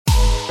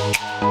Hey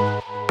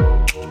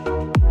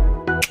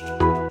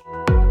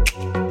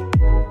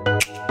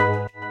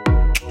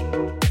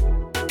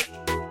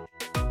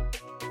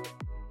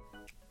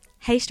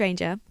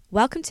stranger,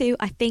 welcome to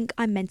I Think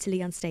I'm Mentally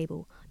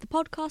Unstable, the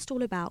podcast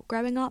all about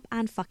growing up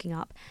and fucking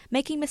up,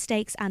 making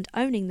mistakes and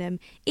owning them,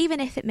 even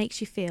if it makes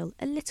you feel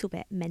a little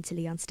bit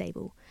mentally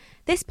unstable.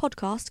 This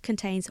podcast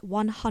contains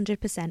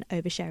 100%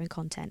 oversharing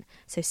content,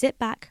 so sit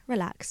back,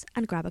 relax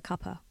and grab a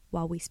cuppa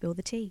while we spill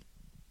the tea.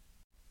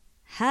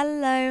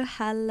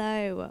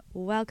 Hello,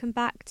 welcome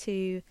back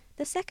to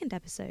the second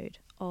episode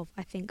of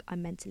I Think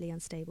I'm Mentally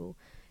Unstable.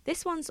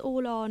 This one's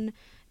all on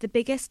the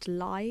biggest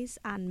lies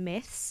and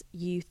myths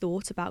you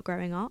thought about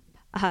growing up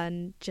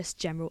and just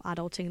general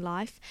adulting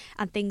life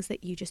and things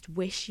that you just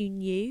wish you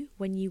knew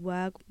when you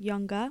were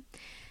younger.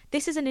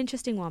 This is an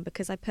interesting one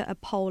because I put a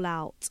poll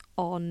out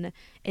on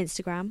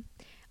Instagram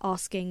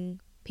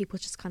asking people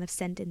to just kind of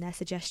send in their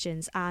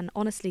suggestions, and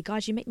honestly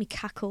guys, you make me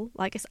cackle.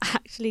 Like, it's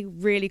actually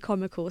really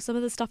comical. Some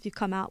of the stuff you've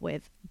come out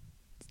with,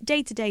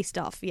 day-to-day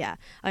stuff, yeah,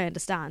 I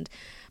understand,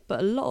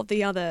 but a lot of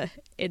the other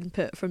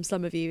input from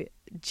some of you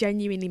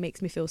genuinely makes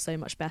me feel so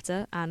much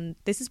better, and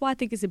this is why I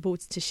think it's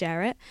important to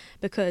share it,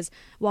 because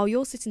while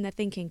you're sitting there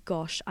thinking,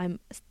 gosh, I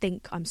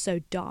think I'm so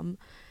dumb,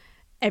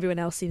 everyone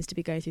else seems to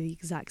be going through the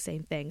exact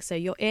same thing. So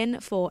you're in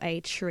for a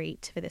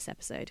treat for this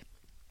episode.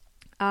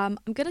 I'm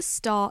going to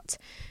start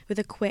with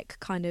a quick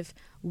kind of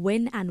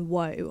win and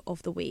woe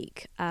of the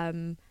week,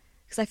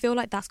 because I feel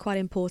like that's quite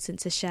important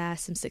to share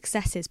some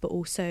successes, but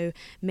also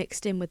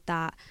mixed in with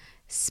that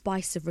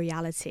spice of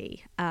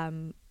reality,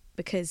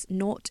 because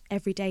not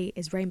every day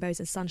is rainbows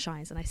and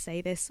sunshines, and I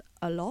say this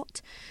a lot.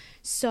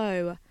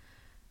 So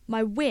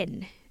my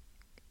win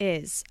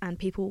is, and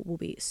people will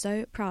be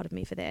so proud of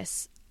me for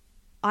this,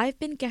 I've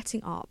been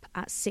getting up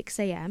at 6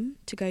 a.m.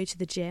 to go to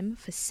the gym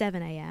for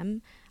 7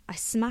 a.m. I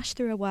smash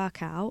through a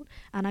workout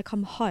and I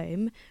come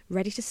home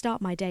ready to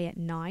start my day at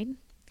 9.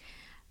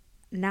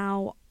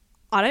 Now,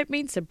 I don't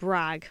mean to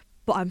brag,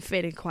 but I'm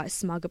feeling quite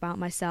smug about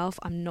myself.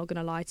 I'm not going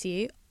to lie to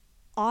you.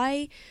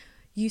 I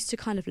used to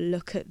kind of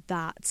look at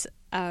that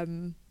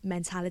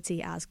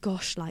mentality as,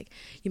 gosh, like,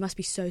 you must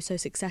be so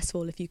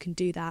successful if you can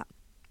do that.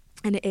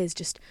 And it is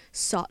just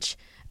such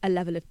a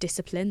level of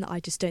discipline that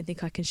I just don't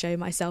think I can show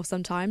myself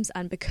sometimes.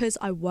 And because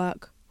I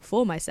work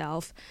for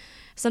myself,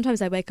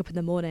 sometimes I wake up in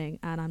the morning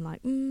and I'm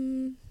like,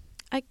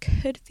 I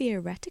could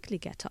theoretically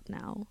get up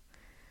now,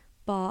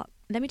 but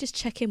let me just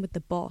check in with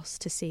the boss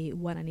to see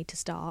when I need to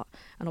start.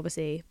 And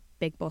obviously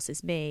big boss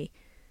is me,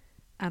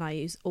 and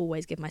I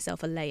always give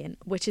myself a lay-in,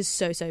 which is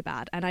so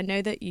bad. And I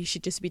know that you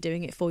should just be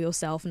doing it for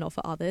yourself, not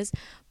for others,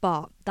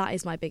 but that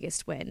is my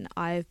biggest win.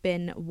 I've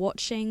been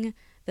watching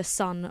the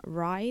sun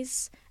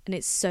rise, and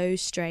it's so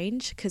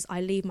strange because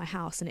I leave my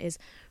house and it is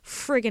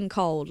friggin'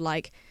 cold.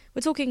 Like,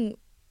 we're talking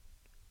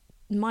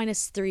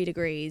 -3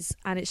 degrees,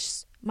 and it's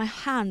just, my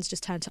hands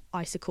just turned to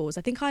icicles.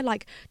 I think I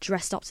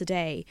dressed up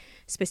today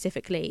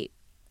specifically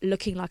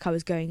looking like I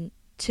was going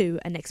to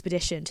an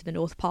expedition to the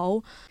North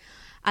Pole.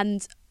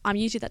 And I'm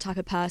usually that type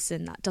of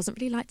person that doesn't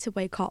really like to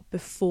wake up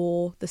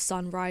before the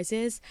sun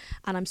rises,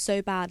 and I'm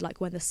so bad, like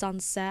when the sun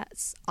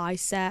sets,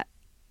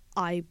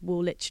 I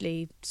will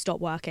literally stop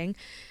working.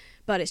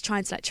 But it's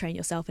trying to train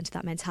yourself into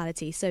that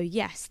mentality. So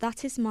yes,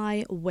 that is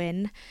my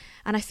win.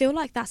 And I feel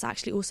like that's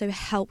actually also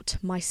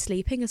helped my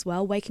sleeping as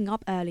well. Waking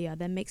up earlier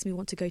then makes me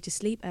want to go to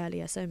sleep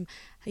earlier. So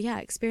yeah,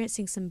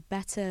 experiencing some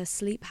better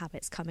sleep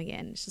habits coming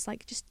in. It's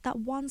just that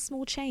one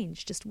small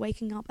change, just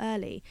waking up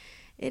early.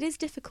 It is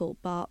difficult,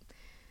 but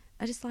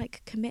I just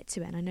commit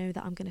to it, and I know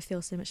that I'm going to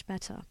feel so much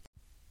better.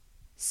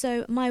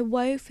 So my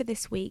woe for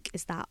this week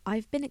is that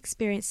I've been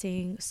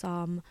experiencing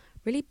some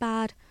really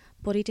bad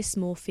body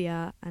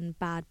dysmorphia and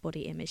bad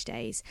body image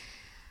days.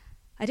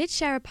 I did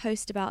share a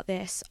post about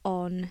this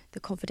on the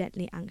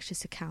Confidently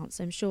Anxious account,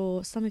 so I'm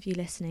sure some of you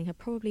listening have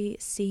probably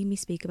seen me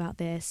speak about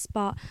this,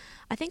 but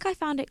I think I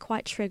found it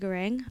quite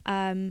triggering,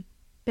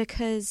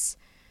 because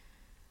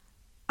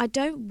I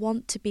don't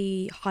want to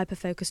be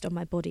hyper-focused on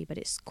my body, but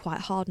it's quite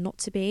hard not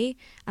to be.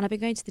 And I've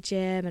been going to the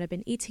gym and I've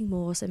been eating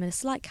more, so I'm in a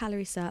slight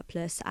calorie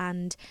surplus.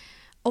 And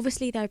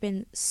obviously there have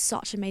been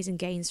such amazing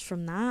gains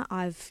from that.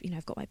 I've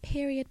got my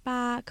period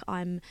back.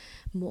 I'm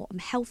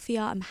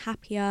healthier. I'm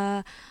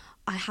happier.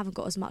 I haven't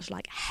got as much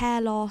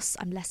hair loss.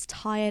 I'm less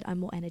tired. I'm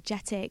more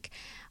energetic.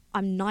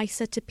 I'm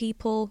nicer to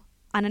people.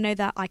 And I know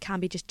that I can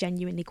be just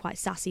genuinely quite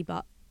sassy,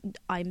 but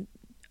I'm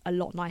a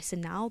lot nicer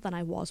now than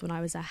I was when I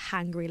was a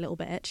hangry little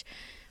bitch.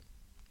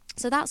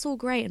 So that's all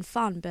great and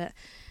fun, but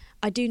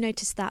I do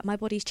notice that my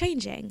body's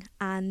changing,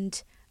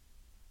 and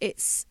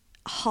it's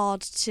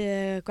hard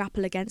to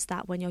grapple against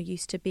that when you're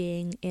used to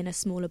being in a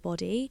smaller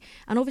body.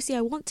 And obviously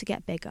I want to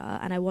get bigger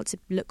and I want to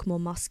look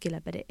more muscular,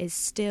 but it is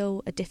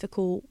still a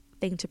difficult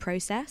thing to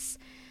process.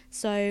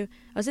 So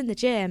I was in the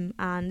gym,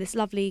 and this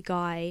lovely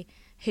guy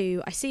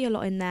who I see a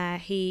lot in there,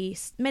 he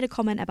made a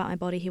comment about my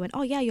body. He went,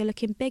 "Oh yeah, you're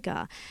looking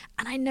bigger."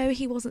 And I know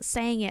he wasn't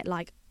saying it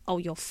like, "Oh,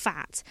 you're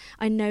fat."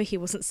 I know he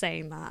wasn't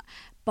saying that.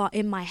 But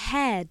in my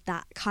head,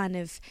 that kind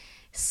of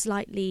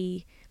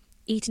slightly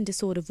eating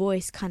disorder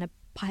voice kind of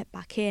pipe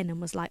back in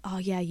and was like, oh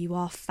yeah, you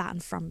are fat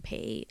and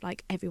frumpy,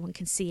 like everyone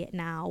can see it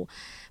now,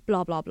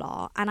 blah blah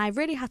blah. And I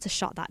really had to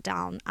shut that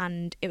down,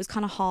 and it was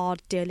kind of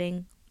hard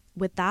dealing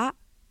with that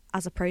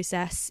as a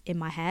process in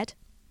my head.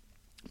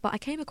 But I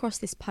came across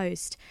this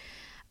post.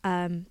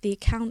 The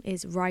account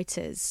is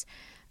Writers,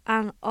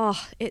 and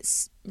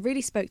it's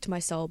really spoke to my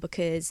soul,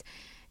 because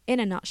in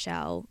a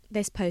nutshell,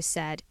 this post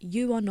said,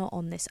 you are not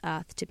on this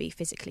earth to be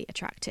physically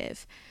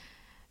attractive.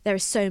 There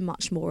is so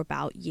much more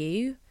about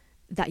you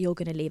that you're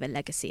going to leave a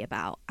legacy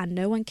about, and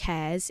no one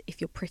cares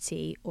if you're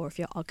pretty or if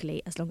you're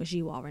ugly, as long as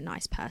you are a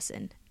nice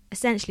person.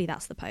 Essentially,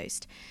 that's the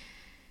post.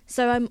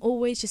 So I'm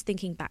always just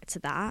thinking back to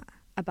that,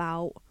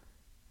 about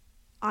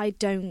I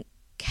don't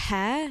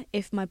care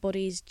if my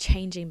body's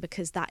changing,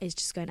 because that is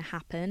just going to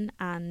happen,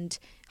 and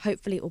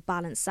hopefully it will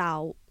balance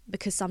out,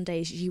 because some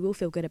days you will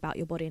feel good about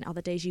your body and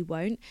other days you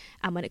won't.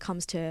 And when it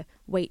comes to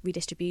weight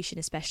redistribution,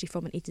 especially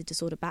from an eating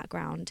disorder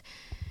background,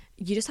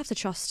 you just have to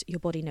trust your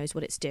body knows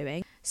what it's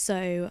doing.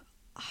 So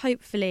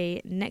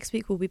hopefully next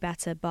week will be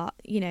better. But,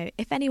 you know,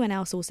 if anyone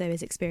else also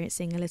is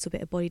experiencing a little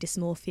bit of body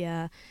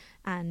dysmorphia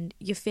and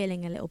you're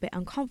feeling a little bit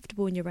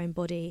uncomfortable in your own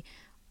body,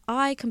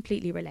 I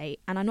completely relate.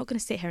 And I'm not going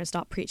to sit here and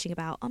start preaching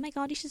about, oh my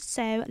God, you should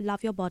so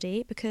love your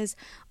body, because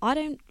I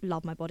don't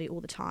love my body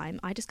all the time.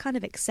 I just kind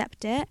of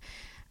accept it.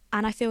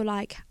 And I feel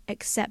like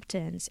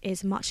acceptance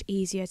is much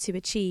easier to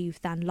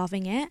achieve than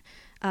loving it,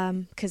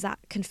 because that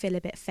can feel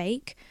a bit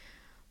fake.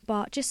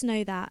 But just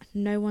know that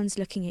no one's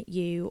looking at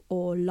you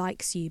or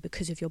likes you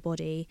because of your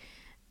body.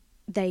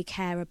 They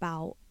care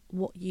about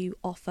what you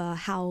offer,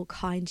 how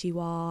kind you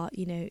are,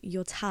 you know,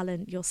 your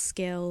talent, your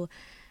skill,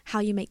 how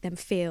you make them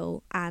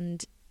feel.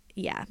 And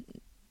yeah,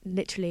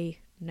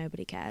 literally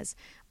nobody cares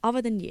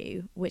other than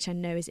you, which I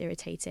know is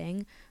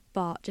irritating.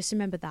 But just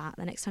remember that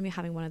the next time you're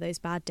having one of those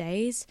bad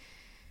days,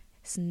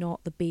 it's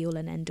not the be all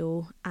and end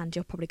all, and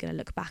you're probably going to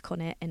look back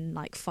on it in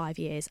like 5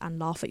 years and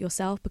laugh at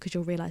yourself, because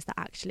you'll realise that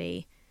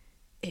actually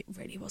it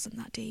really wasn't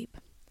that deep.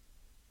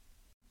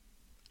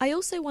 I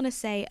also want to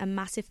say a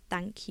massive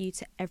thank you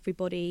to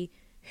everybody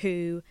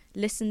who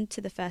listened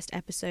to the first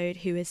episode,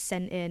 who has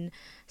sent in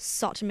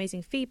such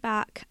amazing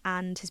feedback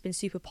and has been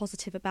super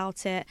positive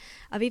about it.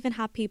 I've even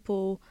had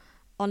people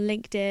on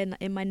LinkedIn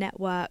in my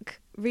network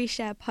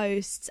reshare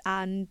posts,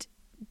 and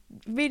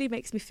really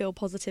makes me feel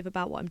positive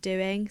about what I'm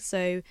doing.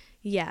 So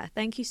yeah,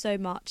 thank you so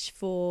much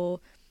for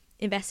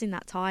investing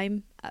that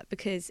time,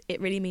 because it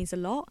really means a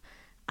lot.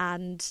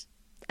 And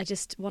I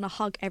just want to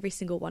hug every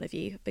single one of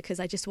you,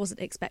 because I just wasn't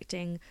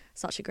expecting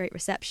such a great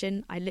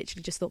reception. I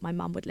literally just thought my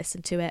mum would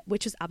listen to it,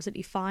 which was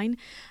absolutely fine.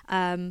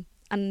 And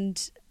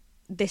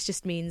this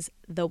just means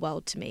the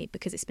world to me,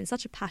 because it's been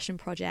such a passion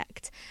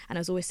project, and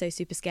I was always so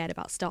super scared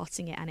about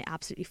starting it and it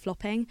absolutely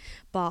flopping.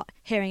 But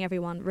hearing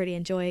everyone really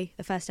enjoy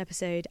the first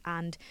episode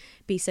and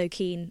be so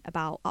keen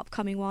about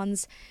upcoming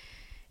ones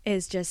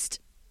is just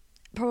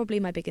probably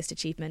my biggest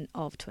achievement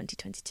of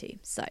 2022.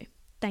 So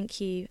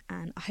thank you,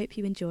 and I hope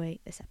you enjoy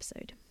this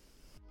episode.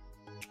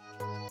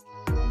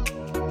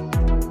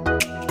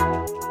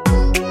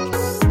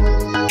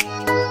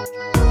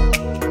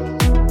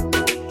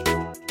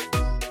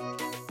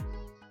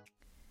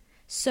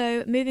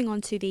 So moving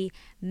on to the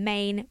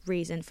main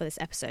reason for this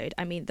episode.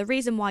 I mean, the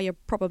reason why you're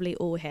probably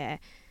all here.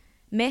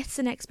 Myths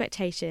and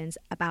expectations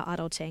about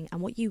adulting,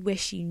 and what you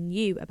wish you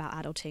knew about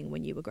adulting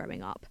when you were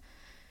growing up.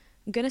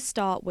 I'm going to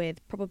start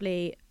with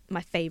probably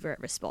my favourite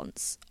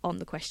response on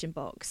the question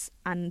box.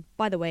 And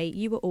by the way,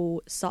 you were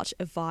all such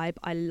a vibe.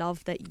 I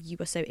love that you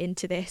were so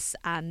into this,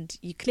 and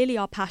you clearly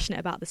are passionate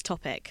about this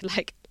topic.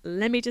 Like,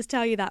 let me just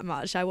tell you that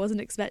much. I wasn't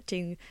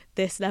expecting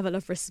this level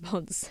of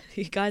response.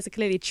 You guys are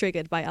clearly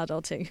triggered by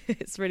adulting.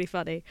 It's really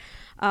funny.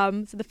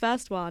 So the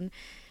first one,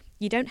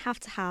 you don't have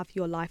to have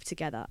your life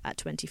together at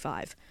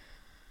 25.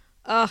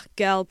 Ugh,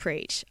 girl,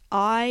 preach.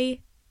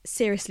 I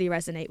seriously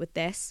resonate with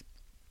this.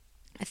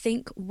 I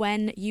think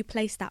when you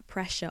place that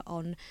pressure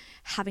on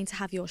having to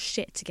have your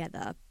shit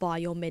together by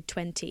your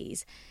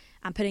mid-20s,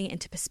 and putting it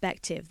into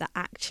perspective that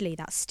actually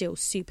that's still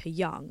super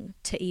young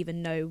to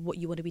even know what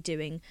you want to be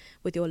doing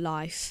with your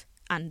life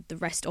and the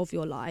rest of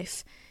your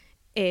life,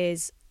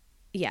 is,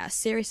 yeah, a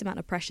serious amount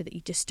of pressure that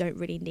you just don't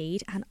really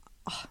need. And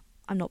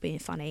I'm not being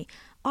funny.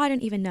 I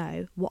don't even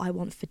know what I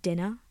want for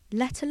dinner,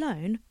 let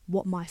alone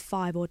what my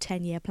 5 or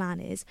 10 year plan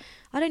is.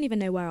 I don't even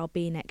know where I'll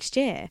be next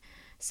year.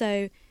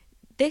 So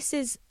this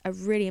is a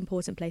really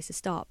important place to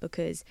start,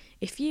 because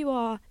if you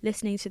are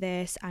listening to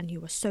this and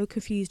you are so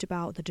confused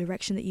about the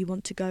direction that you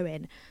want to go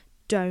in,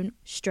 don't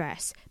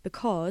stress,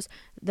 because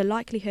the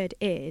likelihood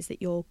is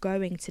that you're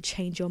going to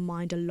change your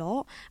mind a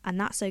lot, and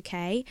that's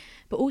okay.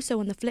 But also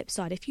on the flip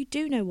side, if you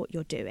do know what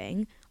you're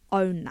doing,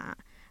 own that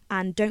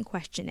and don't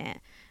question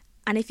it.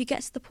 And if you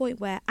get to the point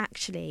where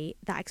actually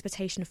that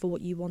expectation for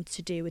what you want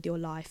to do with your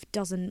life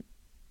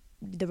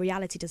the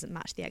reality doesn't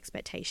match the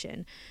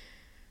expectation,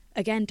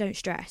 again, don't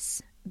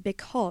stress,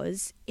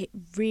 because it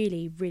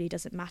really, really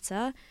doesn't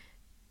matter.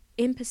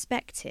 In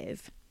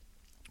perspective,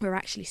 we're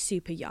actually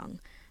super young.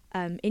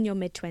 In your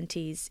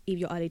mid-20s, even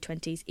your early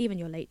 20s, even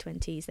your late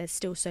 20s, there's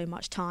still so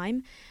much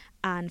time.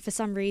 And for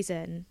some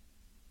reason,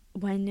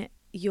 when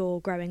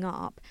you're growing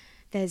up,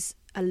 there's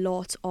a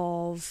lot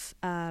of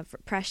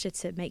pressure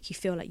to make you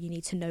feel like you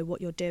need to know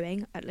what you're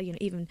doing.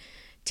 Even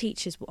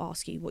teachers will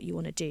ask you what you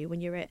want to do.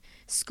 When you're at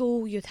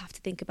school, you'd have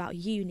to think about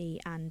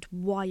uni and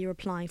why you're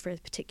applying for a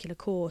particular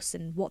course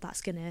and what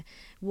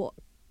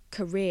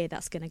career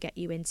that's gonna get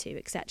you into,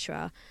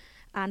 etc.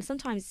 And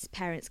sometimes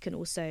parents can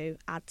also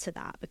add to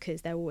that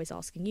because they're always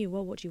asking you,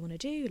 well, what do you want to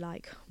do?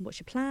 Like, what's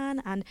your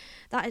plan? And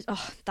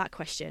that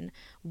question,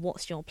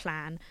 what's your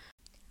plan?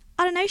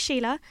 I don't know,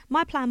 Sheila.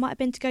 My plan might have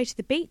been to go to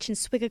the beach and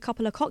swig a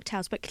couple of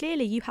cocktails, but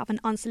clearly you have an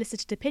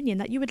unsolicited opinion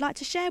that you would like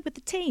to share with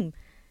the team.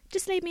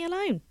 Just leave me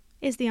alone,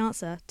 is the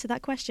answer to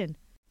that question.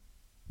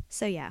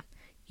 So yeah,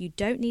 you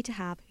don't need to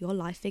have your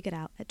life figured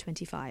out at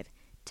 25.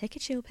 Take a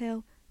chill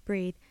pill,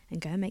 breathe, and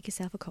go and make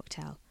yourself a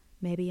cocktail.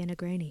 Maybe a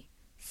Negroni,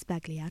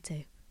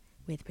 Spagliato,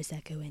 with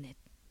Prosecco in it.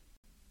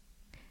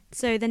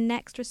 So the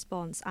next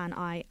response, and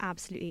I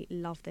absolutely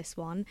love this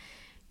one: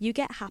 you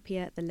get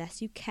happier the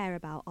less you care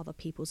about other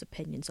people's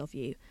opinions of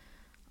you.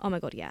 Oh my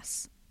god,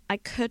 yes. I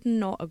could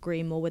not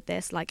agree more with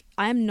this. Like,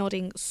 I am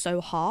nodding so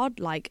hard,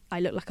 like I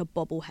look like a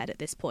bobblehead at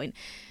this point.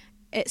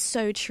 It's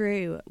so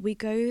true. We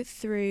go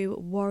through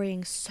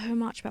worrying so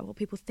much about what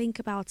people think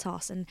about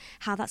us and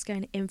how that's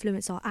going to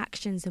influence our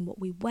actions and what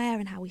we wear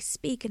and how we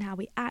speak and how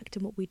we act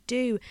and what we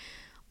do.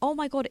 Oh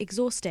my god,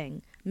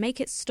 exhausting. Make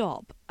it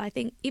stop. I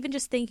think even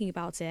just thinking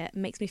about it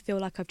makes me feel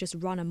like I've just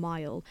run a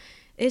mile.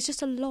 It's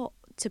just a lot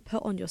to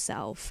put on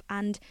yourself,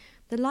 and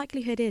the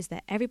likelihood is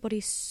that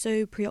everybody's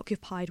so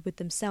preoccupied with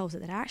themselves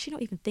that they're actually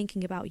not even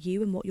thinking about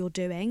you and what you're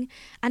doing.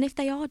 And if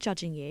they are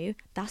judging you,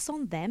 that's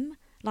on them.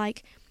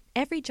 Like,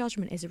 every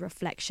judgment is a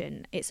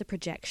reflection, it's a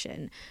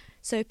projection.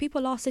 So if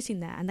people are sitting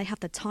there and they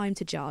have the time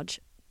to judge,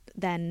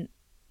 then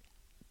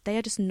they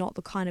are just not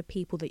the kind of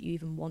people that you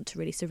even want to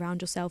really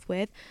surround yourself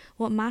with.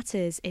 What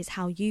matters is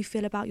how you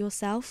feel about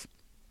yourself.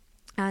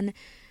 And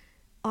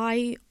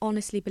I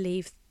honestly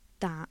believe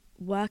that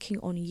working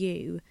on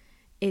you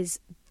is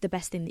the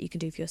best thing that you can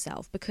do for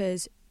yourself,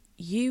 because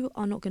you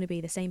are not going to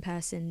be the same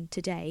person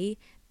today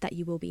that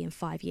you will be in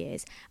 5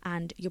 years,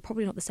 and you're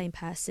probably not the same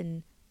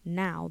person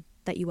now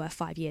that you were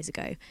 5 years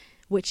ago,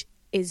 which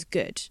is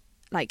good.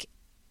 Like,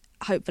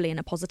 hopefully in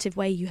a positive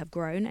way you have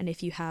grown, and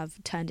if you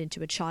have turned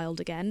into a child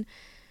again,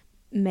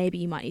 maybe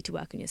you might need to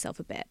work on yourself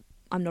a bit.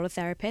 I'm not a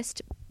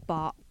therapist,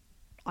 but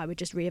I would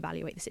just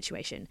reevaluate the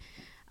situation.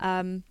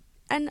 And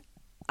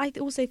I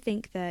also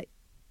think that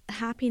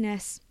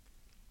happiness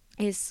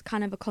is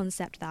kind of a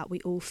concept that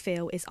we all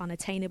feel is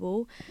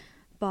unattainable,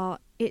 but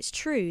it's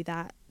true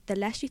that the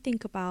less you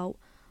think about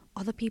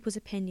other people's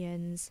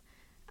opinions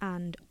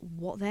and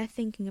what they're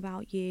thinking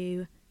about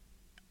you,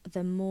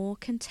 the more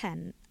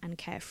content and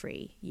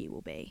carefree you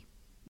will be.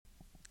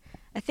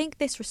 I think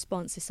this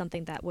response is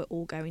something that we're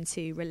all going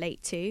to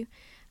relate to,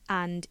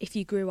 and if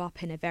you grew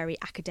up in a very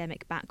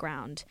academic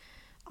background,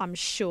 I'm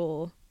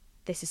sure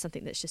this is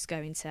something that's just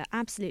going to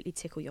absolutely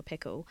tickle your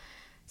pickle.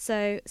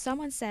 So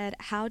someone said,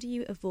 how do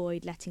you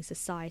avoid letting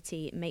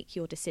society make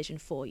your decision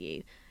for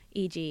you,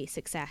 e.g.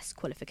 success,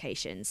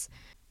 qualifications?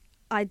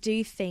 I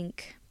do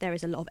think there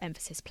is a lot of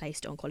emphasis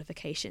placed on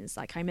qualifications.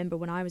 Like, I remember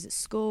when I was at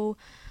school,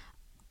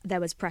 there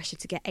was pressure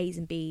to get A's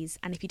and B's,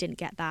 and if you didn't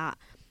get that,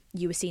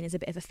 you were seen as a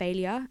bit of a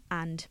failure.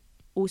 And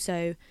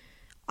also,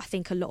 I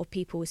think a lot of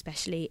people,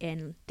 especially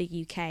in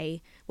the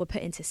UK, were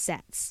put into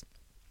sets.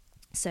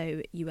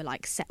 So you were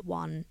like, set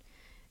 1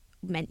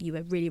 meant you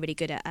were really, really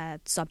good at a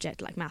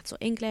subject like maths or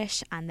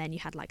English, and then you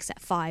had like set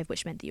 5,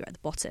 which meant that you were at the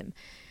bottom.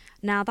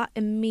 Now that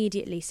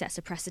immediately sets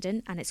a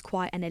precedent, and it's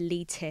quite an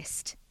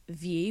elitist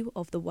view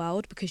of the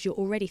world, because you're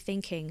already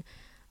thinking,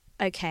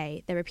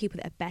 okay, there are people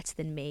that are better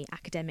than me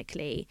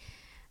academically.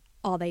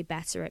 Are they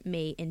better at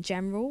me in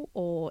general,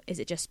 or is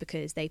it just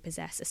because they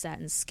possess a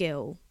certain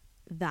skill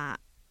that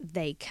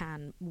they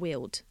can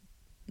wield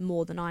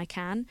more than I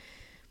can?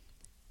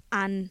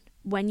 And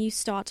when you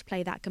start to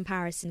play that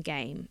comparison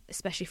game,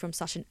 especially from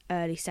such an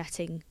early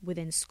setting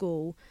within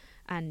school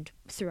and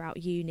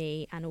throughout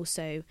uni, and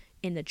also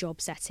in the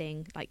job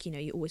setting, like, you know,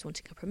 you're always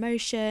wanting a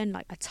promotion,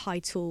 like a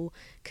title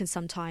can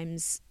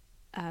sometimes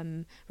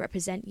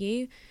represent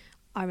you.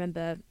 I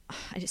remember,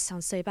 it just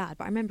sounds so bad,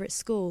 but I remember at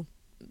school,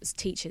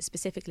 teachers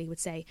specifically would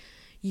say,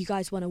 you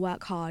guys want to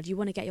work hard, you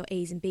want to get your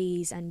A's and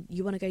B's, and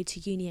you want to go to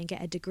uni and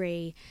get a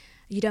degree,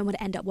 you don't want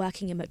to end up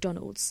working in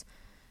McDonald's.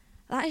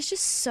 That is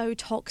just so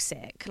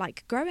toxic.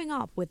 Like, growing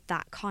up with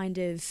that kind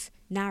of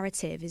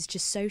narrative is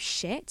just so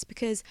shit,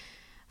 because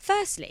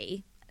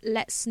firstly,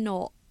 let's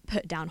not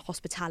put down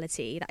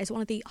hospitality. That is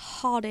one of the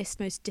hardest,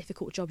 most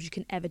difficult jobs you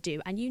can ever do,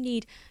 and you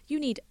need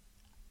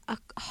a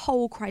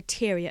whole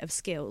criteria of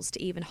skills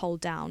to even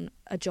hold down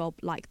a job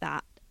like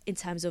that, in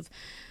terms of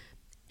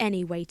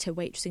any waiter,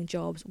 waitressing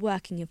jobs,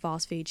 working in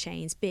fast food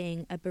chains,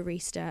 being a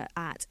barista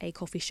at a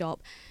coffee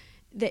shop.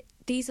 That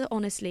these are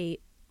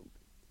honestly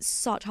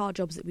such hard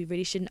jobs that we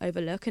really shouldn't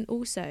overlook. And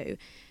also,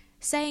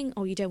 saying,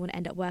 oh, you don't want to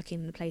end up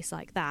working in a place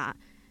like that,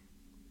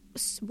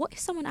 what if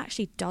someone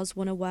actually does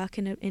want to work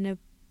in a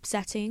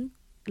setting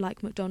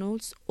like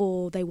McDonald's,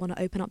 or they want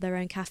to open up their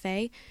own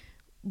cafe?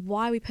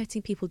 why are we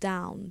putting people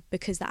down?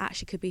 Because that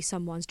actually could be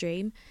someone's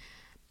dream.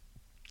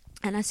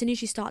 And as soon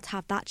as you start to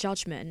have that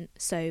judgment,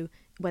 so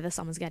whether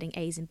someone's getting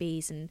A's and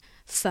B's and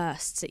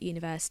firsts at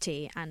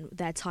university, and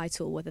their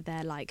title, whether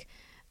they're like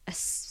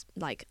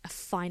a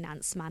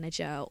finance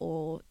manager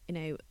or, you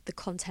know, the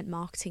content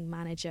marketing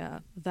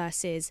manager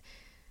versus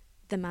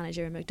the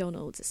manager in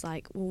McDonald's, it's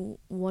like, well,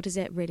 what does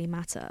it really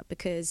matter?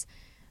 Because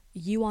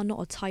you are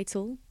not a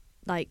title.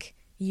 Like,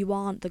 you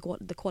aren't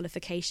the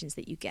qualifications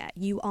that you get.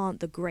 You aren't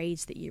the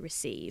grades that you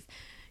receive.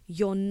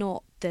 You're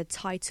not the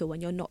title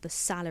and you're not the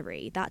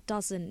salary. That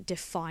doesn't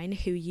define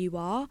who you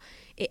are.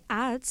 It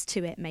adds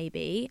to it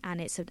maybe,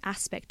 and it's an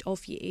aspect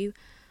of you,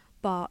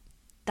 but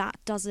that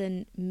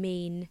doesn't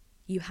mean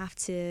you have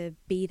to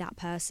be that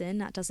person.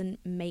 That doesn't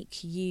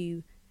make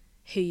you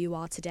who you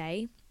are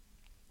today.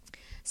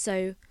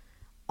 So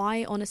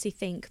I honestly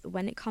think that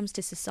when it comes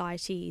to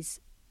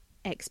society's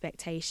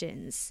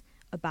expectations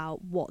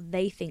about what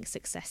they think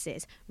success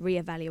is,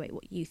 reevaluate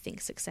what you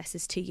think success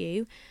is to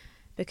you,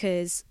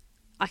 because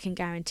I can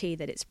guarantee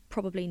that it's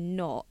probably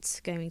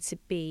not going to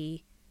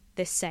be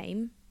the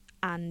same,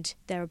 and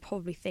there are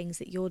probably things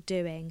that you're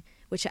doing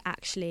which are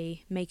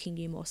actually making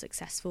you more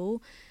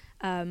successful.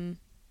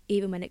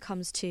 Even when it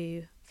comes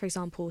to, for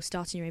example,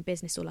 starting your own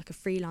business or like a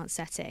freelance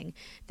setting,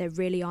 there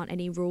really aren't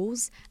any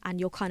rules and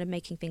you're kind of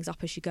making things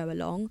up as you go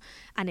along,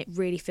 and it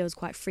really feels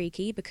quite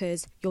freaky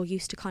because you're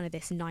used to kind of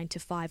this 9 to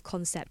 5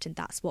 concept, and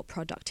that's what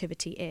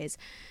productivity is.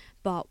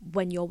 But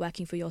when you're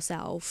working for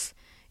yourself,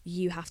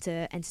 you have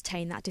to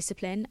entertain that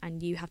discipline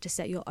and you have to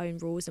set your own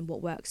rules and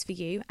what works for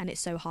you, and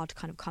it's so hard to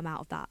kind of come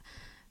out of that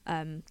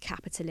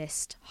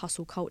capitalist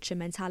hustle culture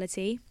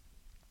mentality.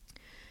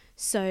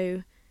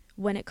 So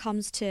when it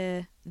comes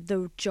to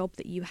the job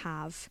that you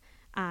have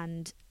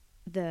and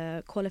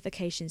the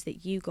qualifications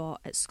that you got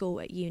at school,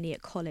 at uni,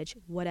 at college,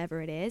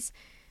 whatever it is,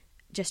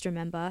 just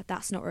remember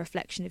that's not a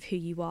reflection of who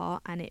you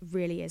are, and it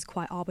really is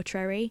quite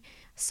arbitrary.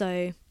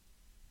 So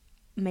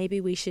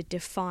maybe we should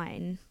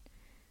define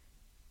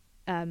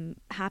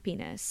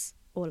happiness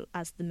or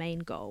as the main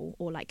goal,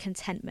 or like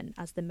contentment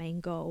as the main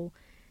goal,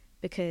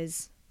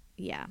 because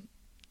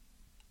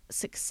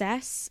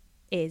success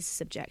is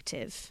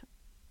subjective.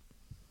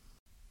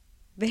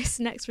 This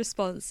next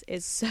response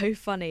is so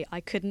funny,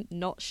 I couldn't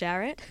not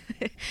share it.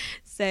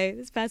 So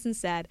this person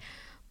said,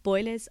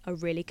 boilers are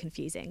really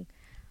confusing.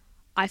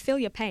 I feel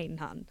your pain,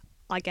 hun.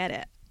 I get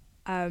it.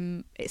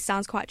 It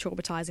sounds quite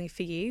traumatizing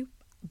for you,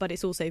 but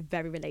it's also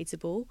very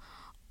relatable.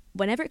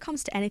 Whenever it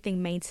comes to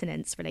anything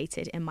maintenance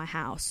related in my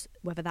house,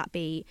 whether that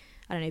be,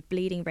 I don't know,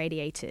 bleeding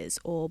radiators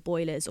or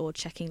boilers or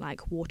checking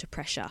like water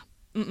pressure,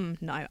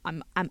 no,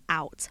 I'm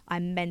out. I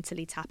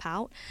mentally tap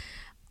out.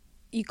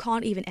 You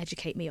can't even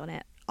educate me on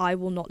it. I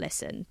will not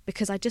listen,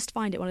 because I just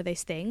find it one of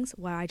those things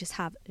where I just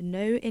have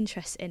no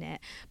interest in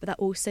it, but that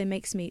also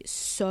makes me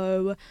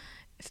so,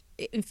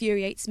 it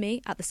infuriates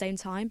me at the same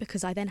time,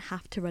 because I then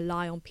have to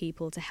rely on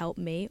people to help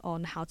me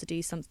on how to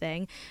do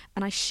something.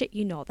 And I shit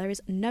you not, there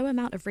is no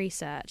amount of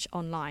research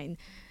online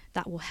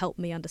that will help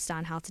me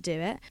understand how to do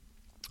it,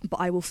 but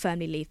I will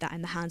firmly leave that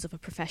in the hands of a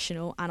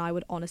professional, and I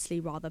would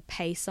honestly rather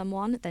pay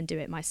someone than do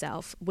it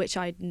myself, which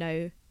I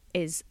know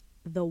is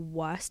the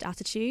worst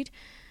attitude,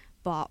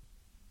 but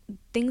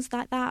things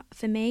like that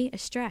for me are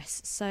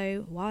stress.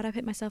 So why would I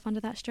put myself under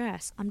that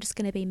stress? I'm just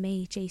going to be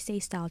me,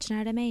 GC style. Do you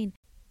know what I mean?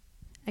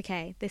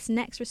 Okay, this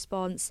next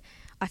response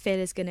I feel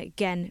is going to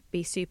again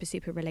be super,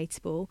 super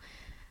relatable.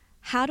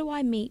 How do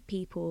I meet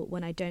people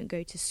when I don't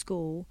go to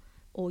school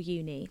or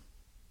uni?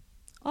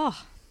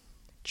 Oh,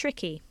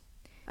 tricky.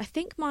 I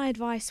think my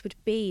advice would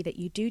be that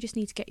you do just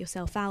need to get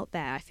yourself out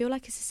there. I feel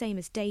like it's the same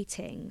as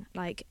dating,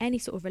 like any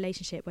sort of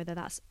relationship, whether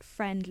that's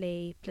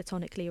friendly,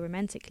 platonically, or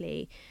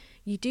romantically.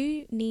 You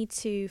do need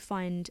to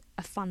find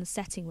a fun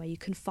setting where you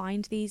can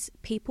find these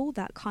people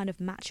that kind of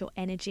match your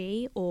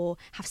energy or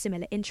have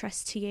similar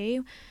interests to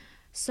you.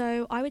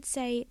 So I would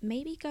say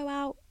maybe go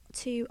out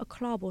to a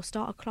club or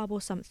start a club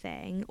or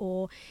something,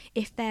 or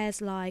if there's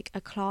like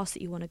a class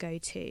that you want to go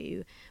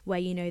to where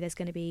you know there's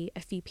going to be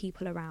a few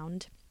people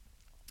around,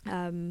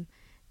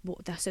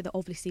 so they'll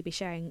obviously be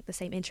sharing the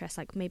same interests,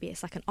 like maybe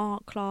it's like an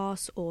art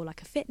class or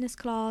like a fitness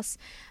class,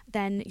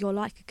 then you're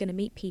likely going to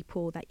meet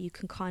people that you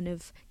can kind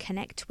of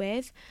connect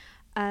with.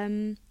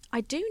 I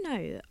do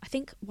know, I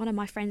think one of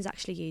my friends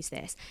actually used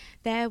this.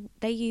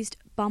 They used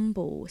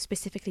Bumble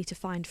specifically to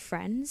find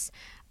friends,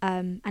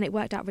 and it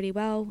worked out really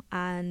well,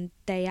 and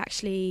they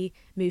actually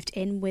moved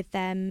in with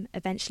them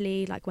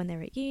eventually, like when they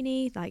were at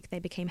uni, like they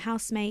became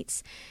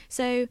housemates.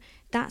 So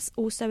that's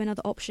also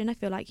another option. I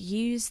feel like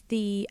use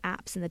the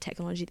apps and the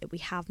technology that we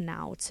have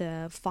now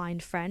to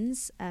find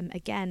friends.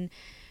 Again,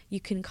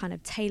 you can kind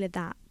of tailor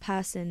that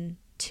person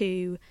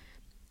to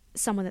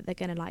someone that they're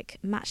going to like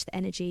match the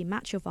energy,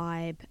 match your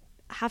vibe,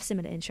 have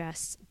similar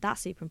interests.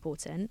 That's super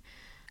important.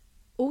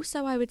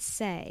 Also, I would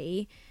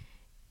say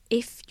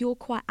if you're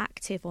quite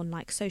active on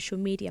like social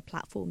media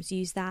platforms,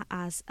 use that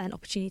as an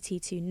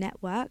opportunity to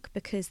network,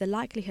 because the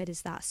likelihood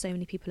is that so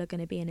many people are going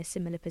to be in a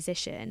similar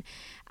position,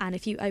 and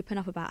if you open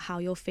up about how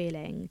you're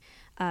feeling,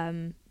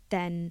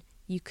 then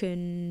You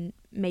can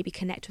maybe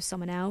connect with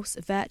someone else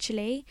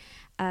virtually.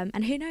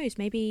 And who knows,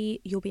 maybe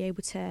you'll be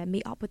able to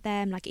meet up with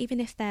them. Like, even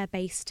if they're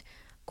based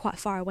quite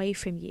far away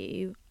from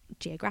you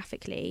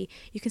geographically,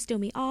 you can still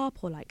meet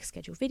up or like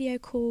schedule video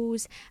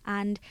calls.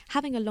 And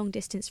having a long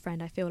distance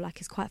friend, I feel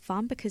like, is quite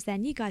fun, because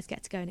then you guys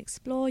get to go and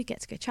explore, you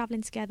get to go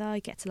traveling together,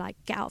 you get to like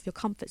get out of your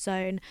comfort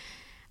zone.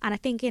 And I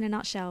think in a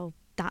nutshell,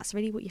 that's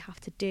really what you have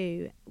to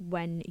do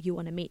when you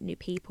want to meet new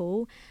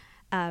people.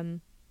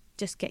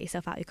 Just get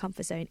yourself out of your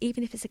comfort zone,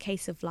 even if it's a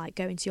case of like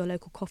going to your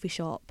local coffee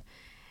shop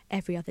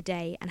every other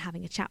day and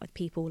having a chat with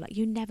people. Like,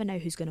 you never know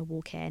who's going to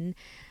walk in,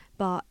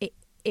 but it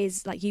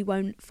is like, you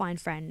won't find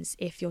friends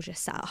if you're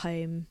just sat at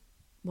home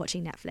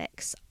watching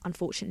Netflix.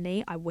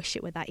 Unfortunately, I wish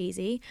it were that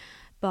easy,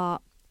 but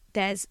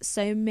there's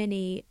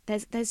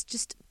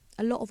just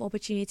a lot of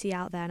opportunity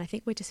out there, and I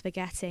think we're just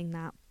forgetting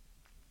that.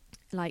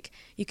 Like,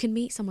 you can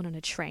meet someone on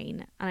a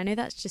train, and I know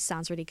that just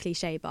sounds really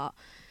cliche, but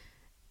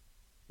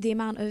the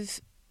amount of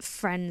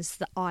friends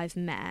that I've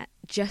met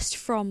just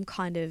from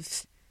kind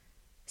of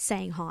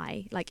saying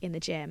hi, like in the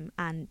gym,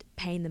 and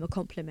paying them a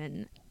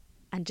compliment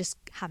and just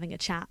having a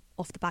chat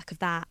off the back of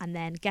that, and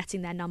then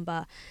getting their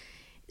number,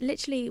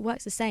 literally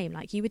works the same.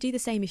 Like, you would do the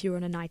same if you were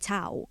on a night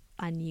out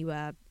and you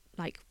were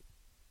like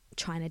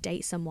trying to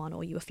date someone,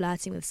 or you were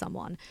flirting with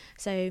someone.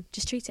 So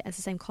just treat it as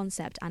the same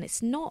concept. And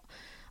it's not,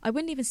 I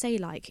wouldn't even say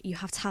like you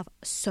have to have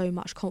so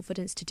much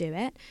confidence to do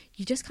it.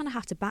 You just kind of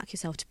have to back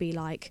yourself to be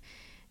like,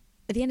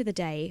 at the end of the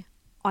day,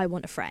 I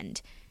want a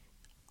friend.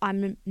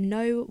 I'm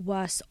no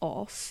worse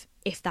off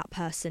if that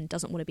person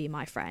doesn't want to be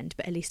my friend,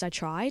 but at least I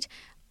tried.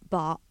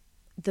 But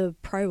the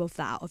pro of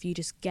that, of you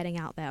just getting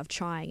out there, of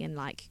trying and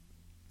like,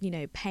 you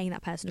know, paying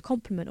that person a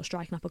compliment or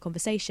striking up a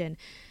conversation,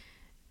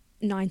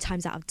 9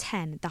 times out of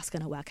 10, that's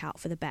going to work out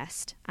for the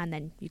best. And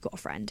then you've got a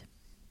friend.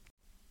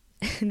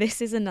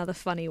 This is another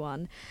funny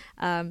one.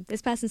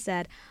 This person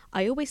said,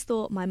 I always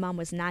thought my mum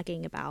was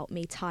nagging about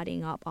me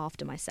tidying up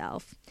after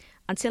myself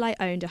until I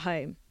owned a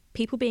home.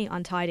 People being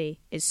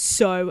untidy is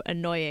so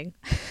annoying.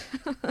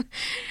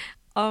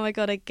 Oh my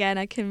God, again,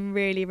 I can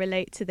really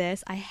relate to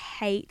this. I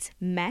hate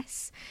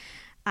mess.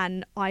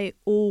 And I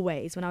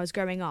always, when I was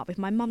growing up, if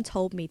my mum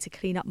told me to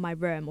clean up my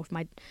room, or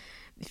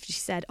if she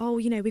said, oh,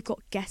 you know, we've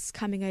got guests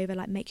coming over,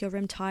 like, make your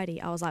room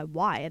tidy, I was like,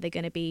 why? Are they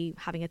going to be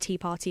having a tea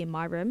party in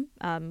my room?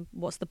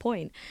 What's the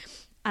point?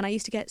 And I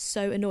used to get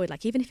so annoyed,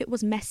 like, even if it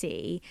was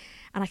messy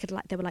and I could,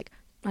 like, there were like,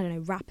 I don't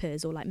know,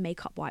 wrappers or like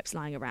makeup wipes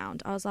lying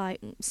around, I was like,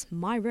 it's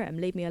my room,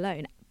 leave me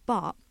alone.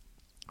 But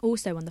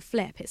also on the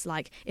flip, it's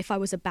like, if I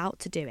was about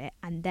to do it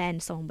and then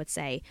someone would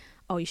say,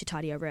 oh, you should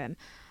tidy your room,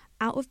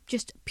 out of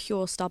just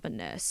pure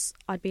stubbornness,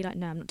 I'd be like,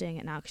 no, I'm not doing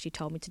it now because you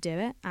told me to do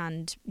it,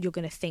 and you're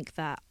going to think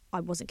that I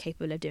wasn't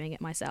capable of doing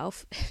it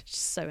myself. It's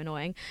just so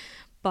annoying.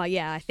 But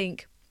yeah, I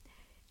think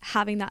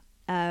having that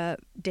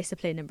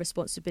discipline and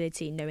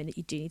responsibility, knowing that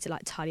you do need to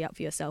like tidy up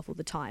for yourself all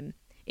the time,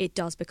 it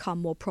does become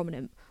more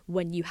prominent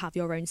when you have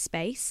your own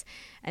space.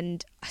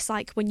 And it's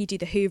like when you do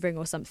the hoovering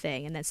or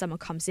something, and then someone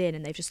comes in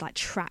and they've just like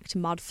tracked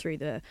mud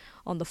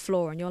on the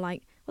floor, and you're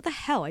like, what the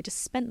hell? I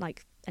just spent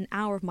like an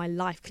hour of my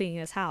life cleaning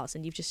this house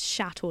and you've just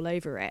shat all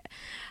over it.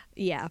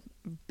 Yeah,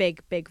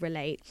 big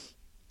relate.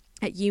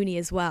 At uni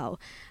as well,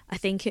 I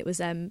think it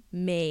was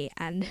me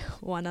and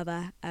one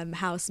other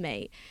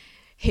housemate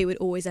who would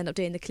always end up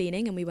doing the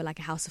cleaning, and we were like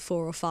a house of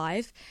 4 or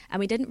 5, and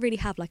we didn't really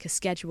have like a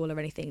schedule or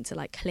anything to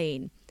like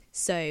clean,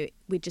 so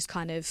we'd just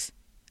kind of,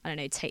 I don't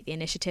know, take the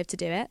initiative to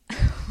do it.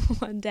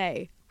 One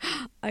day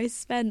I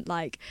spent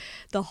like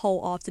the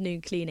whole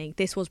afternoon cleaning.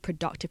 This was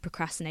productive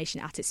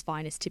procrastination at its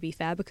finest, to be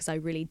fair, because I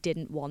really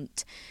didn't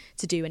want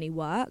to do any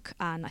work,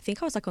 and I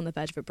think I was like on the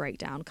verge of a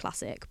breakdown,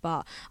 classic,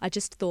 but I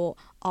just thought,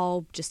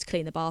 I'll just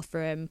clean the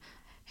bathroom,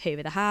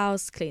 hoover the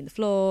house, clean the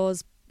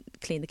floors,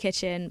 clean the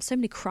kitchen. So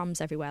many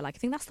crumbs everywhere. Like, I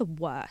think that's the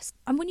worst.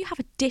 And when you have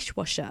a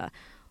dishwasher,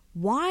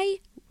 why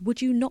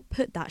would you not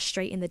put that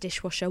straight in the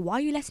dishwasher? Why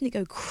are you letting it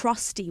go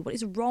crusty? What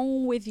is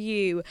wrong with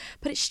you?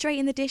 Put it straight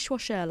in the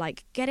dishwasher.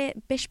 Like, get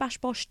it bish bash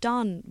bosh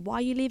done. Why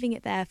are you leaving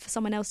it there for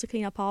someone else to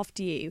clean up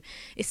after you?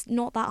 It's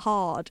not that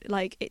hard.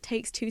 Like, it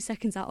takes 2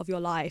 seconds out of your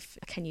life.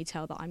 Can you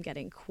tell that I'm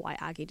getting quite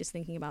aggy just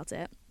thinking about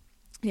it?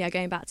 Yeah,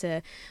 going back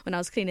to when I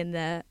was cleaning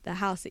the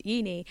house at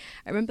uni,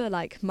 I remember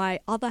like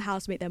my other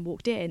housemate then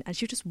walked in and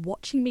she was just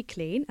watching me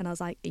clean, and I was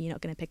like, are you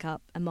not going to pick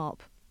up a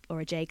mop or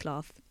a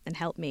J-cloth and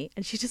help me?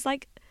 And she just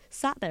like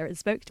sat there and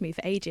spoke to me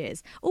for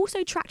ages.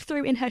 Also tracked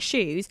through in her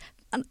shoes,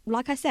 and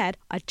like I said,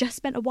 I just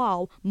spent a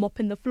while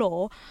mopping the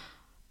floor.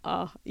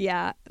 Oh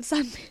yeah, I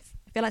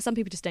feel like some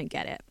people just don't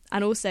get it.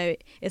 And also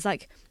it's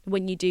like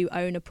when you do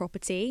own a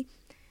property,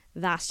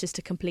 that's just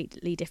a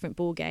completely different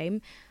ball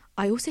game.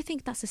 I also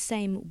think that's the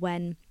same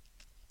when,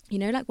 you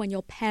know, like when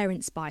your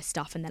parents buy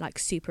stuff and they're like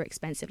super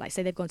expensive, like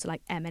say they've gone to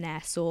like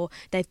M&S or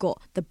they've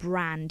got the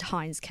brand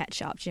Heinz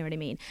ketchup, do you know what I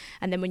mean?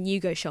 And then when you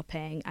go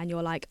shopping and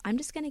you're like, I'm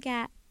just going to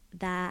get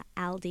the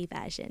Aldi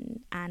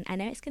version, and I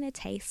know it's going to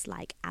taste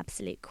like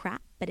absolute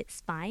crap, but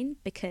it's fine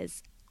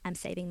because I'm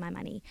saving my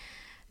money.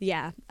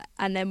 Yeah.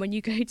 And then when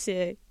you go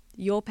to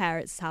your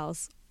parents'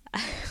 house,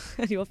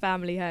 your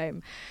family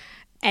home,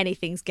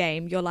 anything's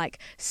game. You're like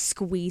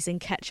squeezing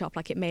ketchup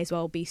like it may as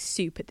well be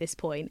soup at this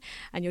point,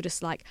 and you're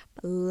just like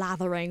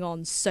lathering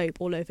on soap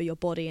all over your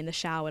body in the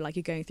shower, like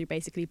you're going through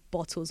basically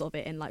bottles of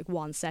it in like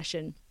one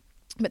session.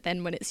 But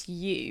then when it's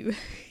you're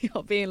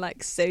being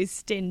like so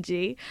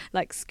stingy,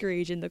 like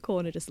Scrooge in the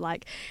corner, just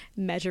like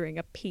measuring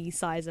a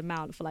pea-size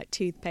amount for like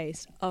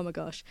toothpaste. Oh my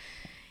gosh.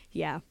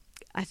 Yeah,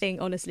 I think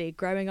honestly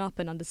growing up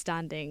and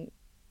understanding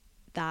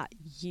that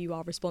you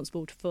are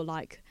responsible for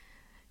like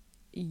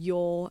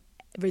your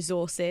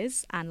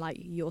resources and like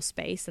your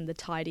space and the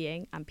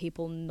tidying, and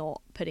people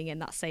not putting in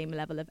that same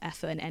level of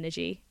effort and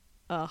energy,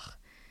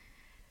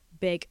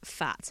 big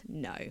fat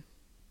no.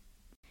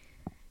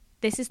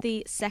 This is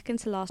the second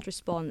to last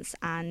response,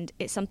 and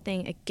it's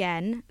something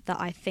again that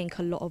I think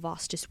a lot of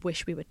us just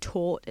wish we were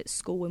taught at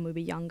school when we were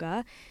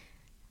younger.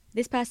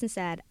 This person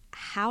said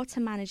how to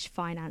manage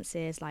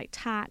finances like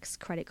tax,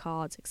 credit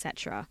cards,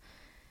 etc.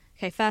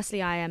 Okay,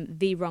 firstly, I am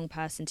the wrong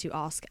person to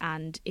ask,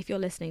 and if you're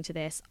listening to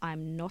this,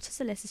 I'm not a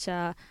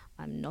solicitor,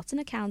 I'm not an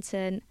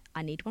accountant,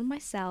 I need one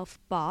myself,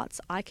 but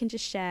I can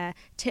just share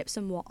tips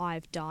on what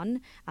I've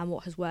done and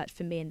what has worked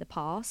for me in the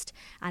past.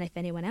 And if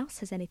anyone else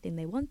has anything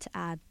they want to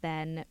add,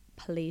 then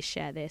please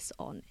share this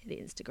on the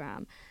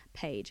Instagram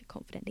page,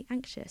 Confidently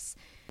Anxious.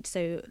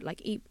 So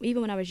like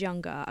even when I was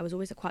younger, I was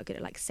always quite good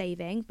at like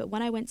saving, but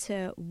when I went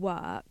to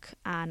work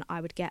and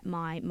I would get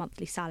my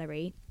monthly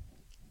salary,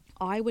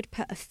 I would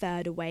put a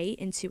third away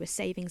into a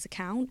savings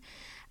account,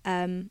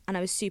 and I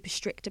was super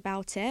strict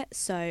about it.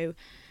 So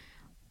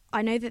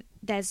I know that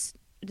there's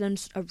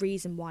a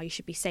reason why you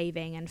should be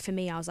saving, and for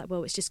me I was like,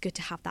 well, it's just good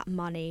to have that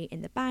money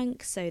in the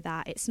bank so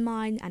that it's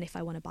mine, and if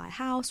I want to buy a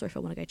house or if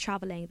I want to go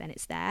traveling, then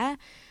it's there.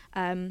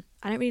 I don't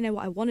really know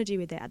what I want to do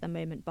with it at the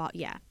moment, but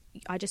yeah,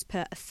 I just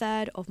put a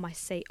third of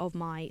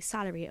my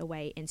salary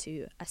away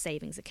into a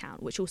savings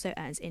account, which also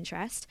earns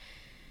interest.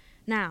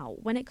 Now,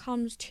 when it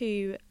comes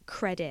to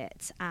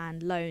credit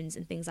and loans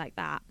and things like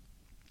that,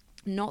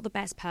 not the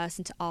best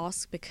person to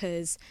ask,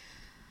 because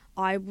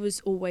I was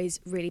always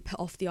really put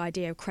off the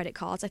idea of credit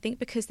cards. I think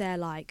because they're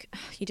like,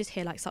 you just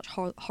hear like such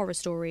horror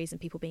stories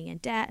and people being in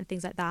debt and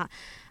things like that.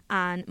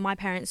 And my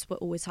parents were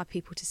always type of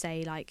people to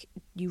say like,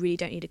 you really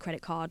don't need a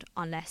credit card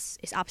unless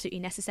it's absolutely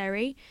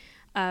necessary.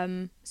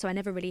 So I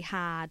never really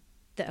had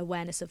the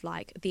awareness of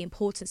like the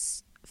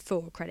importance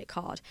for a credit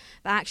card,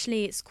 but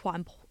actually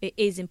it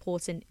is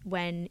important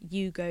when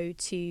you go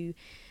to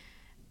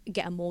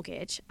get a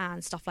mortgage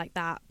and stuff like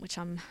that, which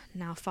I'm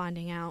now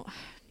finding out,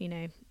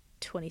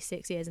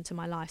 26 years into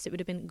my life. So it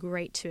would have been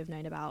great to have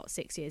known about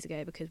 6 years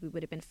ago, because we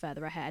would have been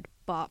further ahead.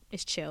 But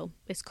it's chill,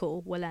 it's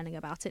cool, we're learning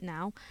about it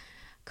now,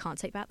 can't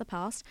take back the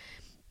past.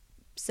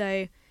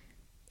 So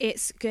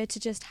it's good to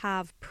just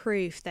have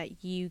proof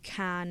that you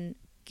can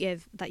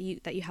give that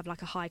you have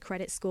like a high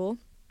credit score.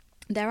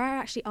 There are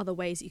actually other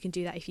ways that you can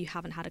do that if you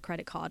haven't had a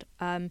credit card.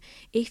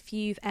 If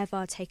you've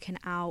ever taken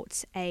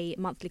out a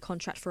monthly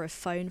contract for a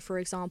phone, for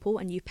example,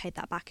 and you've paid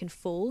that back in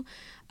full,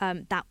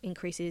 that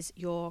increases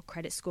your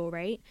credit score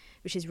rate,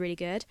 which is really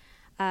good.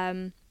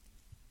 I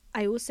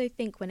also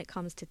think when it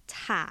comes to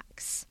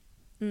tax,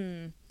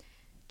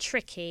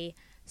 tricky.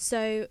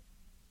 So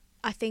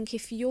I think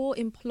if you're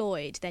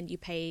employed, then you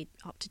pay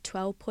up to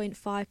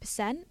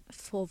 12.5%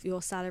 for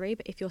your salary.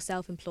 But if you're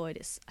self-employed,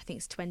 I think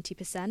it's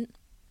 20%.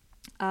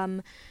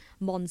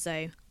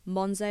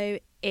 Monzo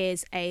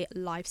is a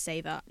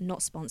lifesaver,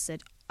 not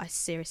sponsored. I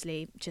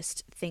seriously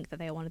just think that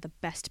they are one of the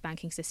best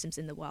banking systems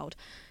in the world.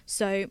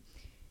 So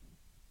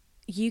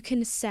you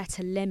can set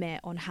a limit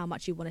on how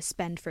much you want to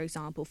spend, for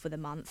example, for the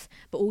month,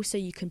 but also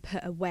you can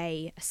put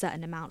away a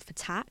certain amount for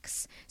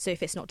tax. So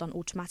if it's not done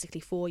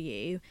automatically for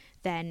you,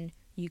 then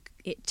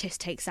it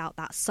just takes out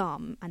that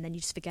sum, and then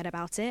you just forget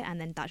about it, and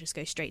then that just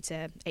goes straight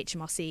to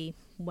HMRC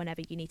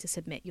whenever you need to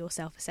submit your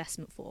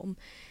self-assessment form.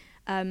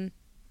 And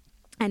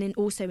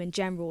also in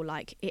general,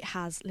 like it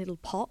has little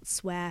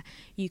pots where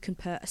you can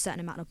put a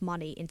certain amount of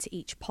money into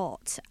each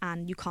pot,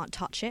 and you can't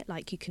touch it,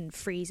 like you can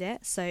freeze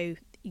it. So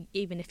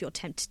even if you're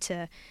tempted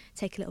to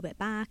take a little bit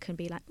back and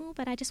be like, oh,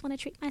 but I just want to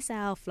treat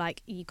myself,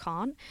 like you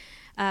can't.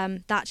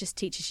 That just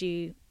teaches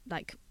you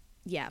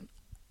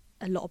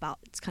a lot about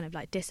kind of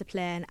like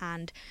discipline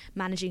and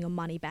managing your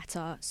money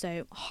better.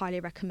 So highly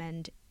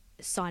recommend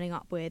signing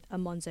up with a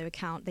Monzo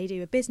account. They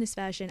do a business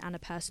version and a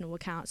personal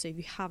account, so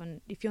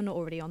if you're not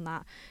already on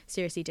that,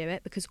 seriously do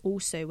it. Because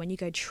also when you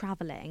go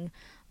traveling,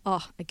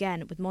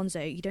 again with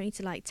Monzo, you don't need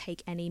to like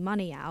take any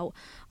money out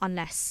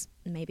unless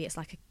maybe it's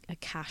like a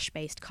cash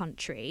based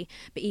country,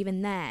 but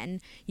even then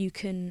you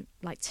can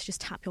like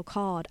just tap your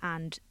card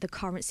and the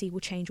currency will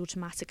change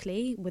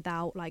automatically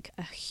without like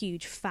a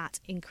huge fat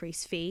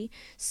increase fee.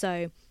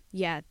 So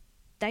yeah,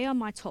 they are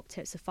my top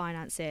tips of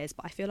finances,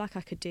 but I feel like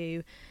I could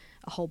do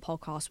a whole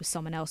podcast with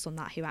someone else on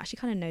that who actually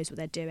kind of knows what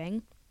they're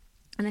doing.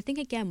 And I think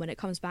again, when it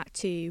comes back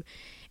to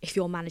if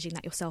you're managing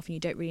that yourself and you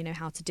don't really know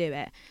how to do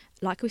it,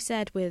 like we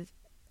said with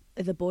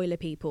the boiler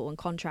people and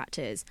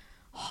contractors,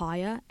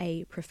 hire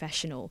a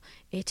professional.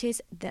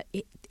 It's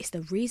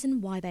the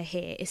reason why they're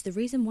here. It's the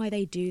reason why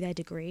they do their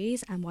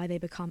degrees and why they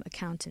become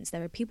accountants.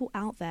 There are people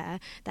out there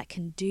that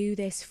can do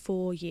this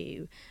for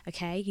you,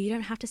 okay? You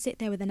don't have to sit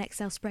there with an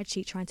Excel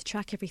spreadsheet trying to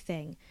track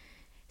everything.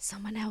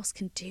 Someone else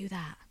can do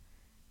that.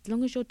 As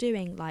long as you're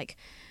doing like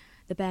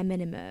the bare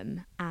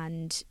minimum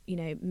and, you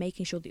know,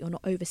 making sure that you're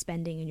not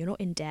overspending and you're not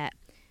in debt,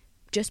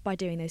 just by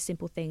doing those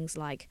simple things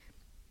like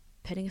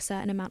putting a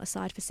certain amount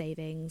aside for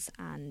savings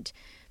and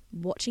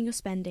watching your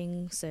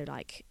spending. So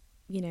like,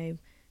 you know,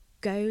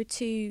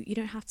 you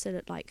don't have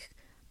to like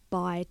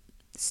buy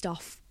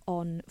stuff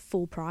on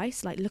full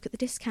price. Like look at the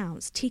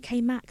discounts.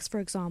 TK Maxx, for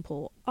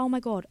example. Oh my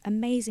God,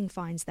 amazing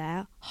finds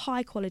there.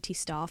 High quality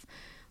stuff.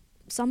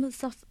 Some of the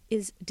stuff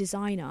is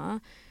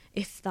designer,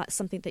 if that's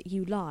something that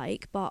you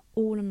like, but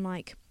all on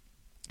like,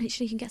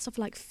 literally you can get stuff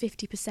like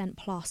 50%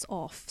 plus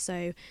off.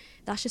 So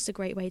that's just a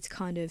great way to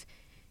kind of,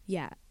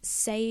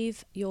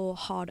 save your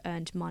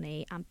hard-earned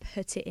money and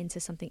put it into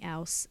something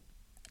else,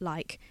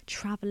 like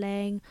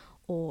traveling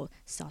or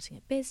starting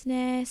a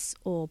business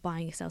or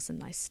buying yourself some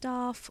nice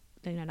stuff,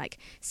 you know, like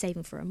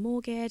saving for a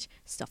mortgage,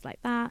 stuff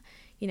like that.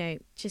 You know,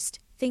 just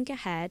think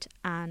ahead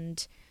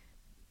and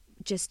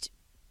just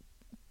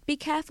be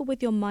careful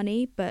with your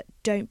money, but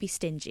don't be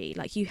stingy.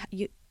 Like you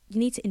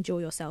need to enjoy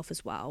yourself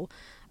as well.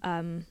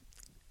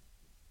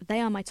 They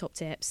are my top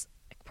tips.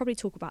 I could probably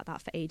talk about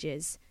that for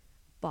ages,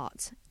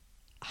 but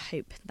I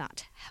hope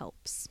that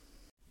helps.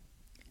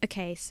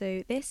 Okay,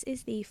 so this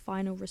is the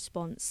final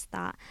response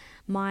that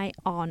my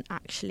aunt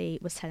actually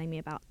was telling me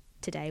about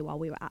today while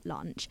we were at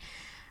lunch.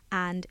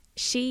 And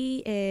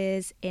she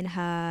is in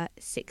her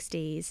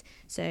 60s,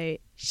 so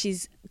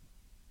she's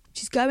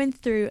going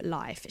through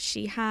life.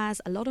 She has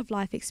a lot of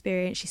life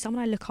experience. She's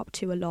someone I look up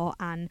to a lot,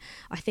 and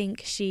I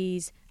think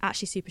she's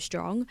actually super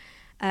strong.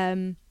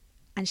 And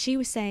she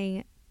was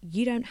saying,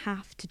 you don't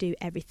have to do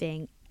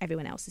everything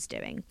everyone else is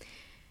doing.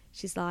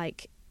 She's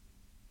like,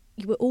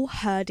 you were all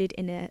herded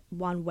in a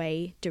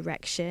one-way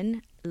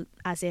direction,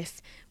 as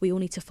if we all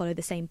need to follow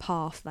the same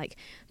path. Like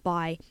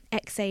by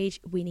X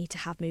age, we need to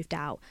have moved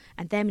out,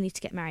 and then we need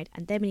to get married,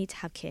 and then we need to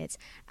have kids,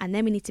 and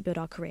then we need to build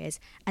our careers,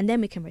 and then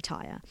we can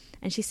retire.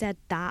 And she said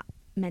that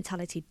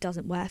mentality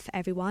doesn't work for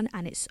everyone,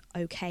 and it's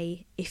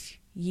okay if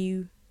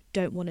you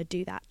don't want to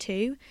do that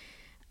too.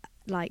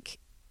 Like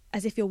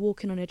as if you're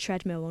walking on a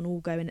treadmill and all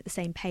going at the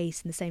same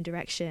pace in the same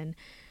direction.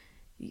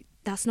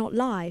 That's not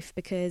life,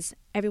 because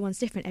everyone's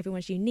different,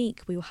 everyone's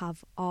unique. We will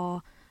have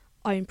our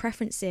own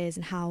preferences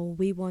and how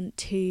we want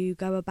to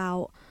go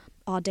about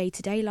our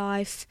day-to-day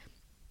life,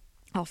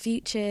 our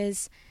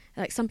futures.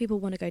 Like some people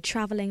want to go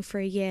traveling for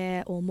a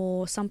year or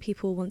more. Some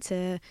people want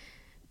to,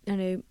 you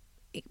know,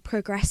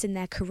 progress in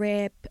their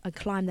career and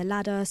climb the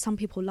ladder. Some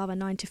people love a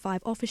 9-to-5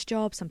 office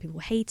job. Some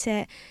people hate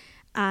it.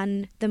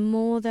 And the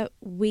more that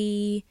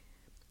we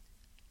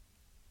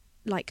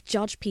like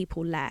judge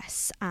people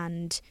less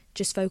and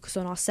just focus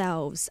on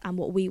ourselves and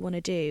what we want to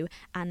do,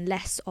 and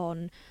less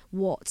on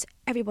what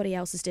everybody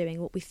else is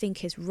doing, what we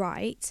think is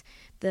right,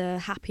 the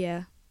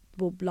happier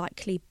we'll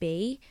likely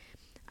be.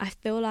 I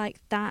feel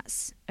like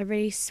that's a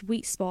really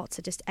sweet spot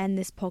to just end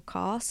this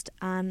podcast,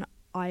 and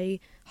I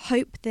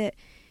hope that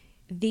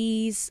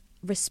these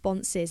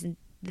responses and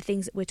the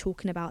things that we're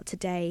talking about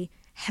today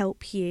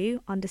help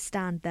you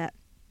understand that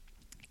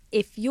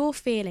if you're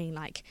feeling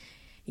like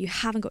you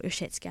haven't got your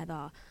shit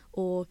together,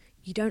 or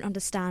you don't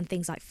understand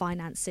things like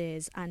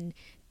finances and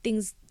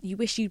things, you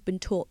wish you'd been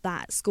taught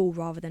that at school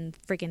rather than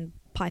friggin'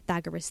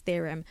 Pythagoras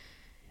theorem,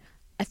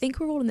 I think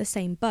we're all in the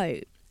same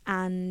boat.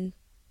 And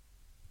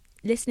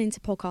listening to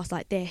podcasts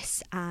like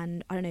this,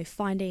 and I don't know,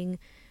 finding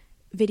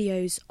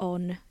videos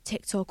on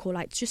TikTok, or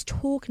like just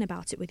talking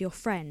about it with your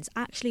friends,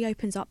 actually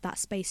opens up that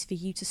space for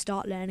you to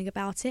start learning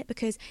about it,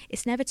 because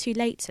it's never too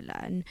late to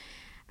learn.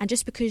 And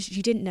just because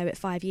you didn't know it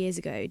 5 years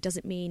ago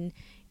doesn't mean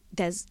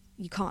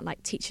you can't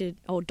like teach an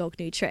old dog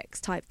new tricks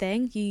type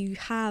thing. You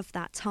have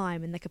that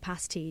time and the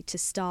capacity to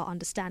start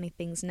understanding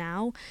things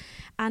now.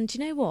 And you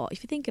know what,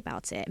 if you think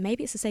about it,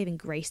 maybe it's a saving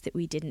grace that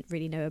we didn't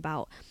really know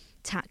about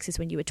taxes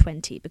when you were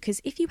 20,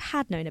 because if you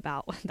had known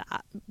about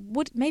that,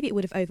 maybe it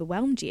would have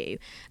overwhelmed you.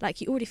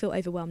 Like you already feel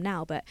overwhelmed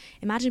now, but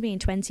imagine being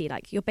 20,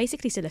 like you're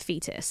basically still a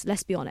fetus,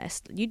 let's be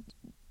honest.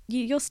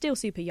 You're still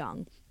super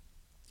young.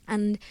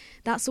 And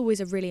that's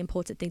always a really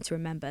important thing to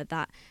remember,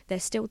 that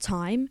there's still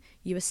time,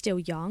 you are still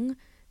young,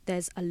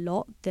 there's a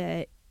lot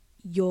that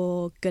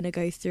you're going to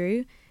go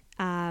through.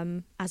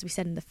 As we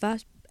said in the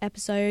first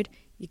episode,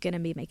 you're going to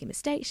be making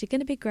mistakes, you're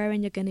going to be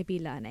growing, you're going to be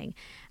learning.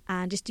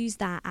 And just use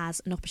that as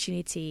an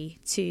opportunity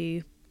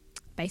to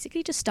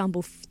basically just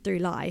stumble through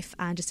life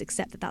and just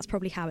accept that that's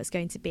probably how it's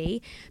going to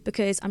be.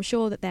 Because I'm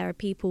sure that there are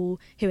people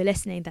who are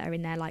listening that are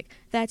in their like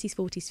 30s,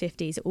 40s,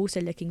 50s,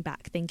 also looking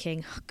back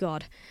thinking, oh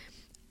God,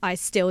 I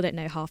still don't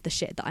know half the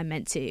shit that I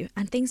meant to.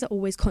 And things are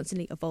always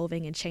constantly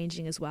evolving and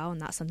changing as well,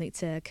 and that's something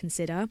to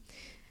consider.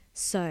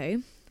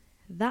 So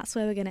that's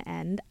where we're going to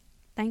end.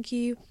 Thank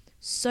you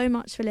so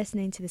much for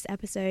listening to this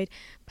episode.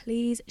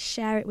 Please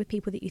share it with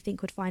people that you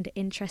think would find it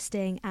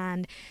interesting,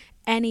 and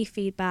any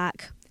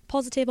feedback,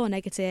 positive or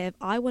negative.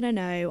 I want to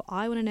know.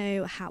 I want to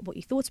know what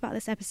you thought about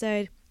this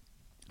episode.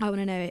 I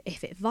want to know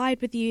if it vibed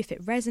with you, if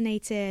it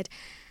resonated.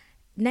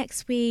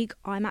 Next week,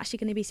 I'm actually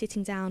going to be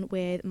sitting down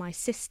with my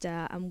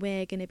sister, and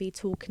we're going to be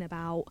talking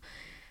about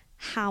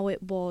how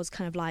it was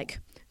kind of like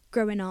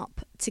growing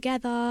up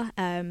together,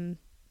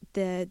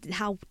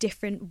 how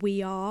different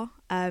we are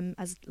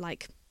as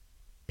like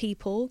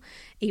people,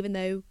 even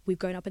though we've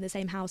grown up in the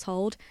same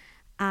household.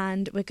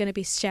 And we're going to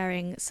be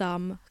sharing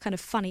some kind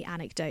of funny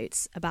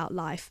anecdotes about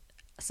life.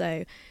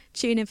 So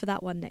tune in for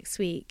that one next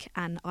week,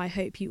 and I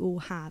hope you all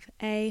have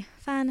a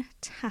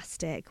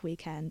fantastic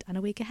weekend and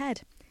a week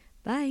ahead.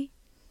 Bye.